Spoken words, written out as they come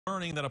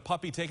Learning that a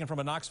puppy taken from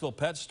a Knoxville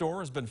pet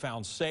store has been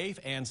found safe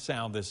and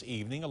sound this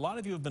evening. A lot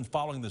of you have been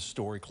following this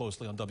story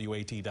closely on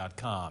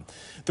WAT.com.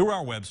 Through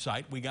our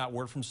website, we got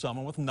word from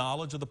someone with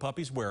knowledge of the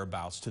puppy's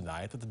whereabouts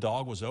tonight that the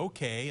dog was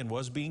okay and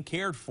was being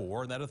cared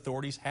for and that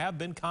authorities have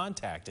been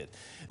contacted.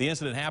 The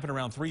incident happened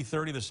around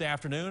 3:30 this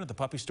afternoon at the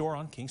puppy store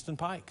on Kingston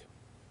Pike.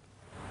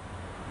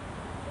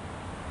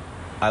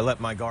 I let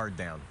my guard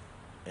down,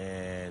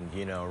 and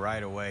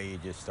right away you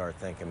just start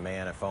thinking,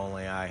 man, if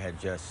only I had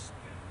just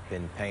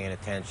been paying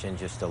attention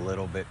just a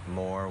little bit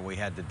more. We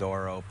had the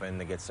door open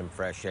to get some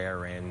fresh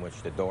air in,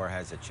 which the door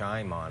has a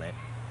chime on it.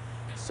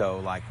 So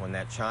like when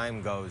that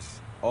chime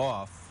goes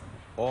off,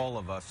 all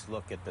of us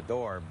look at the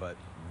door, but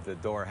the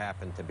door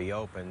happened to be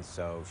open,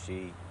 so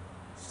she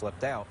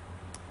slipped out.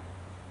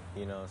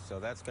 So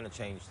that's going to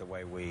change the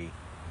way we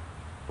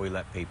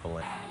let people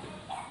in.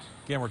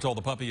 Again, we're told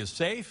the puppy is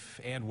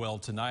safe and well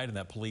tonight and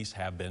that police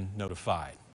have been notified.